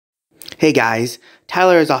Hey guys,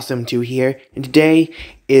 Tyler is awesome too here, and today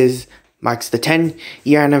marks the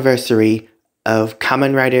 10-year anniversary of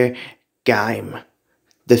Kamen Rider Gaim,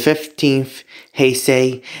 the 15th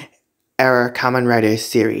Heisei era Kamen Rider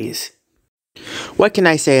series. What can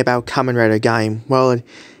I say about Kamen Rider Gaim? Well, it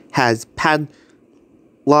has padlocks,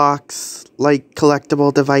 like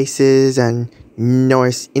collectible devices, and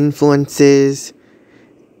Norse influences,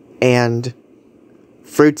 and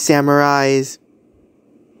fruit samurais.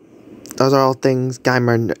 Those are all things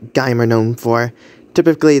gaim are known for.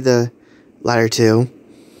 Typically the latter two.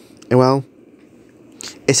 And well,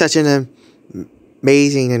 it's such an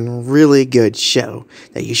amazing and really good show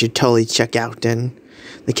that you should totally check out. And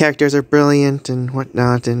the characters are brilliant and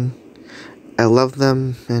whatnot, and I love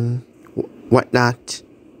them and whatnot.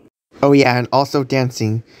 Oh yeah, and also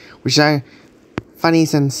dancing, which is funny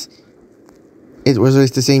since it was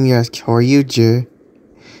released the same year as Kyoryuger,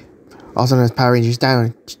 also known as Power Rangers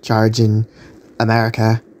Dino Charge in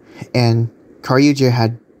America, and Kyoryuger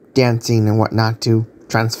had dancing and whatnot to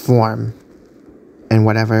transform and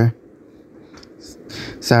whatever.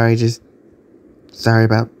 Sorry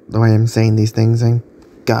about the way I'm saying these things, and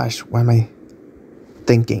gosh, what am I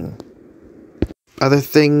thinking? Other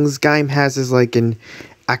things Gaim has is like an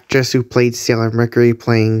actress who played Sailor Mercury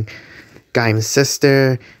playing Gaim's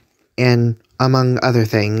sister, and among other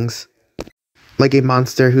things. Like a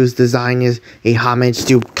monster whose design is a homage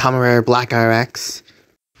to Kamen Rider Black RX.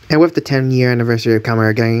 And with the 10-year anniversary of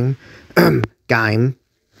Kamen Rider Gaim,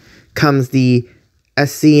 comes the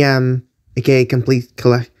SCM, aka Complete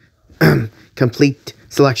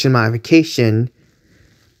Selection Modification,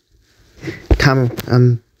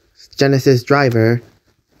 Genesis Driver,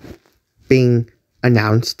 being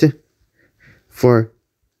announced for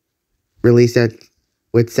release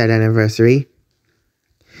with said anniversary.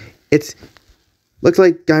 Looks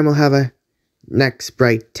like Gaim will have a next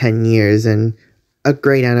bright 10 years and a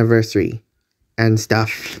great anniversary and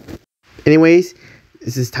stuff. Anyways,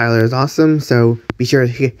 this is Tyler is Awesome, so be sure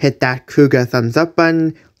to hit that Kruger thumbs up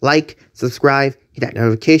button, like, subscribe, hit that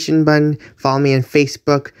notification button, follow me on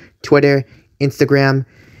Facebook, Twitter, Instagram,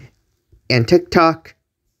 and TikTok.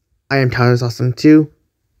 I am Tyler is Awesome too,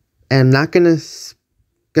 and I'm not gonna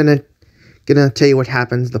tell you what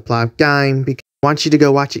happens to the plot of Gaim because I want you to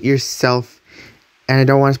go watch it yourself. And I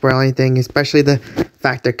don't want to spoil anything, especially the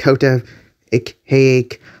fact that Kota, aka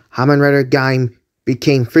Kamen Rider Gaim,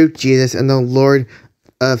 became Fruit Jesus and the Lord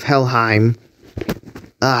of Helheim.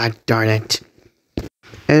 Ah, darn it.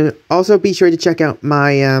 And also be sure to check out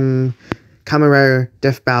my Kamen Rider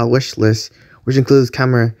Death Battle wish list, which includes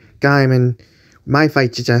Kamen Rider Gaim and my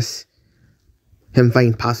fight to just him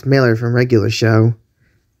fighting Pops Mailer from regular show.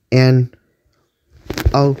 And,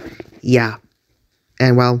 oh, yeah.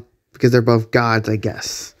 And, well, because they're both gods, I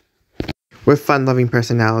guess. With fun-loving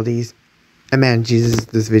personalities. And man, Jesus,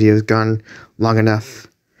 this video has gone long enough.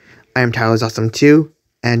 I am Tyler's Awesome too,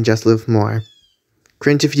 and just live more.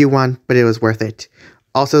 Cringe if you want, but it was worth it.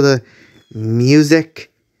 Also, the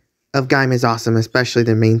music of Gaim is awesome, especially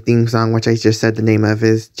the main theme song, which I just said the name of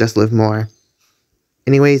is Just Live More.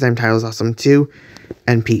 Anyways, I'm Tyler's Awesome too,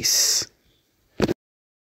 and peace.